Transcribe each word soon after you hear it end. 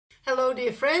Hello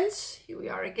dear friends, here we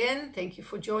are again. Thank you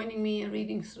for joining me in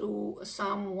reading through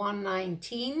Psalm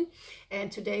 119.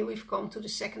 And today we've come to the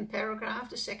second paragraph,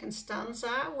 the second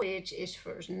stanza, which is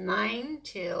verse 9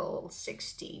 till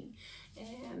 16.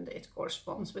 And it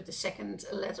corresponds with the second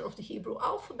letter of the Hebrew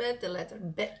alphabet, the letter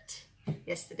Bet.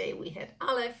 Yesterday we had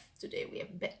Aleph, today we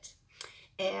have Bet.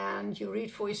 And you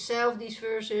read for yourself these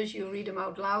verses, you read them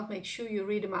out loud, make sure you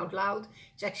read them out loud.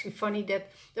 It's actually funny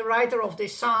that the writer of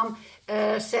this psalm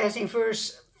says in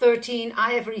verse 13,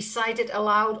 I have recited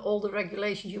aloud all the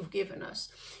regulations you've given us.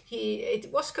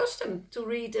 It was custom to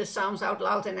read the Psalms out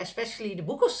loud, and especially the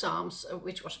book of Psalms,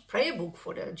 which was a prayer book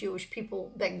for the Jewish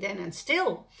people back then, and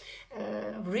still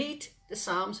read the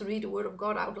Psalms, read the word of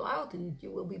God out loud, and you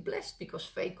will be blessed, because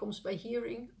faith comes by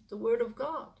hearing the word of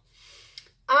God.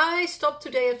 I stopped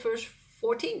today at verse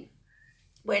 14,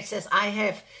 where it says, I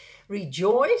have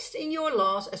rejoiced in your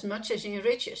laws as much as in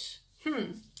riches.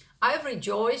 I have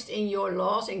rejoiced in your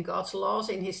laws, in God's laws,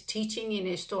 in his teaching, in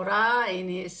his Torah, in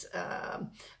his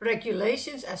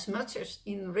regulations, as much as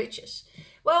in riches.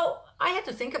 Well, I had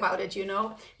to think about it,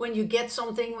 when you get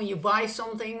something, when you buy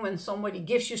something, when somebody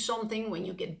gives you something, when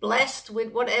you get blessed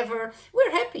with whatever,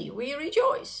 we're happy, we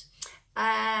rejoice.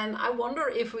 And I wonder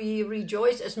if we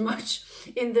rejoice as much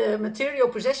in the material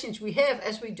possessions we have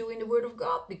as we do in the Word of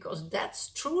God, because that's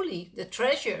truly the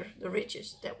treasure, the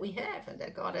riches that we have and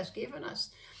that God has given us.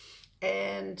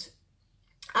 And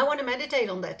I want to meditate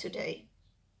on that today.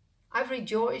 I've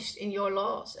rejoiced in your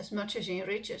laws as much as in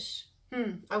riches.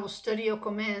 I will study your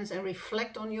commands and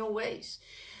reflect on your ways.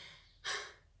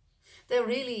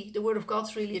 The Word of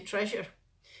God's really a treasure.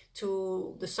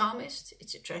 To the psalmist,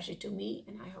 it's a treasure to me,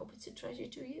 and I hope it's a treasure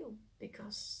to you,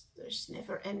 because there's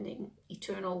never-ending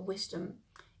eternal wisdom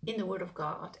in the Word of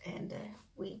God, and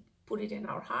we put it in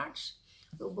our hearts.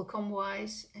 We'll become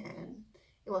wise, and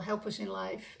it will help us in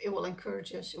life. It will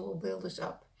encourage us, it will build us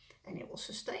up, and it will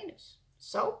sustain us.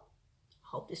 So,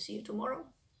 hope to see you tomorrow.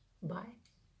 Bye.